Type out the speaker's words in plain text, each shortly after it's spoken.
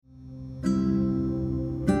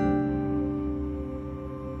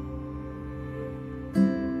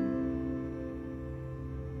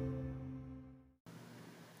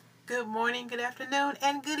Good morning, good afternoon,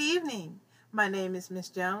 and good evening. My name is Miss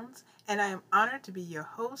Jones, and I am honored to be your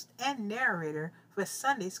host and narrator for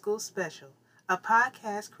Sunday School Special, a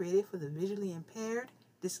podcast created for the visually impaired,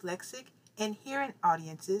 dyslexic, and hearing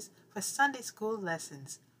audiences for Sunday school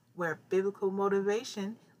lessons, where biblical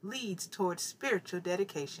motivation leads towards spiritual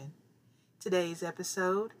dedication. Today's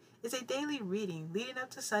episode is a daily reading leading up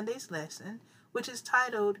to Sunday's lesson, which is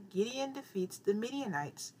titled Gideon Defeats the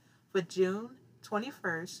Midianites for June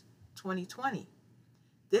 21st, 2020.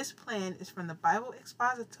 This plan is from the Bible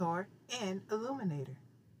Expositor and Illuminator.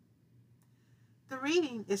 The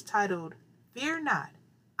reading is titled, Fear Not,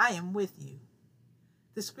 I Am With You.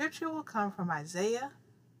 The scripture will come from Isaiah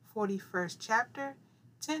 41st chapter,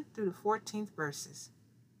 10th through the 14th verses.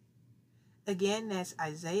 Again, that's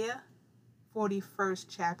Isaiah 41st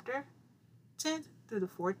chapter, 10th through the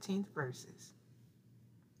 14th verses.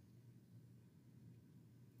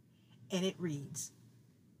 And it reads,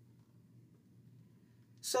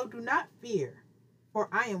 So do not fear, for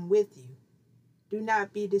I am with you. Do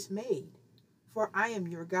not be dismayed, for I am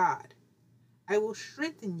your God. I will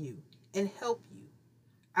strengthen you and help you.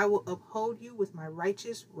 I will uphold you with my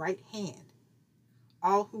righteous right hand.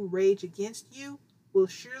 All who rage against you will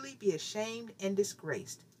surely be ashamed and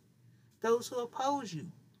disgraced. Those who oppose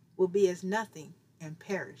you will be as nothing and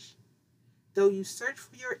perish. Though you search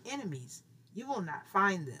for your enemies, you will not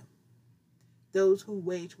find them. Those who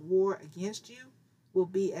wage war against you will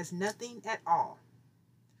be as nothing at all.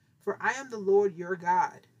 For I am the Lord your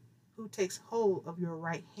God, who takes hold of your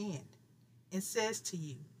right hand and says to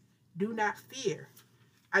you, Do not fear,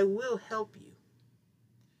 I will help you.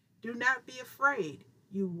 Do not be afraid,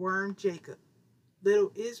 you worm Jacob.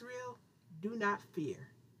 Little Israel, do not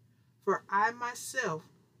fear. For I myself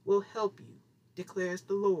will help you, declares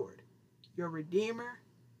the Lord, your Redeemer,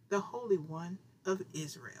 the Holy One of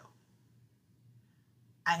Israel.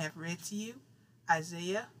 I have read to you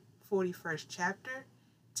Isaiah 41st chapter,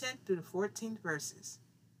 10th through the 14th verses.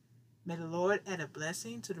 May the Lord add a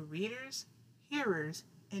blessing to the readers, hearers,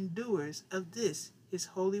 and doers of this, his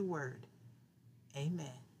holy word.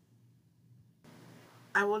 Amen.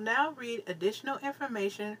 I will now read additional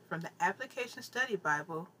information from the Application Study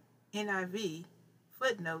Bible, NIV,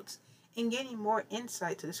 footnotes, and gaining more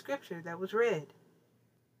insight to the scripture that was read.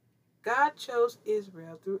 God chose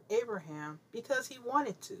Israel through Abraham because he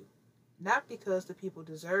wanted to, not because the people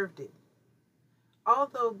deserved it.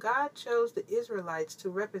 Although God chose the Israelites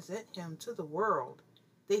to represent him to the world,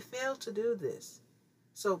 they failed to do this.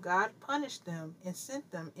 So God punished them and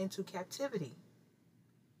sent them into captivity.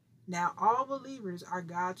 Now all believers are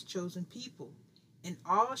God's chosen people, and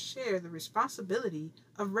all share the responsibility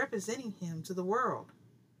of representing him to the world.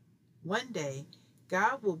 One day,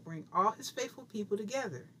 God will bring all his faithful people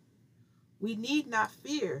together. We need not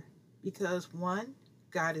fear because 1,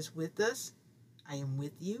 God is with us. I am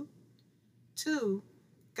with you. 2,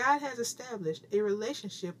 God has established a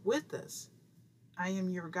relationship with us. I am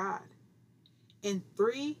your God. And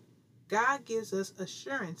 3, God gives us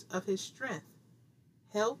assurance of his strength,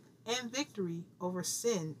 help, and victory over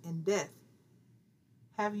sin and death.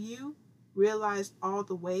 Have you realized all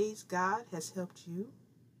the ways God has helped you?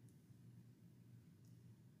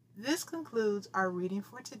 This concludes our reading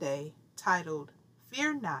for today, titled,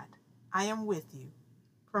 Fear Not, I Am With You,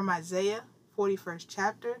 from Isaiah 41st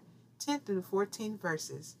chapter, 10th through the 14th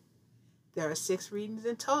verses. There are 6 readings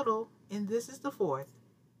in total, and this is the 4th.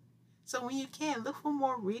 So when you can, look for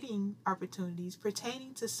more reading opportunities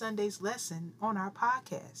pertaining to Sunday's lesson on our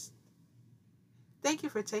podcast. Thank you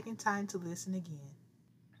for taking time to listen again.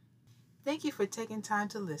 Thank you for taking time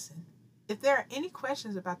to listen. If there are any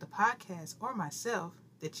questions about the podcast or myself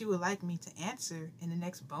that you would like me to answer in the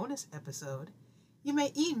next bonus episode, you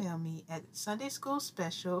may email me at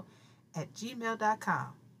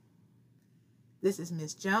sundayschoolspecial@gmail.com. This is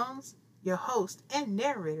Miss Jones, your host and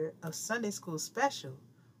narrator of Sunday School Special,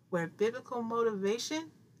 where biblical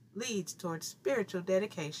motivation leads towards spiritual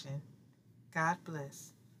dedication. God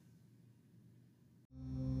bless.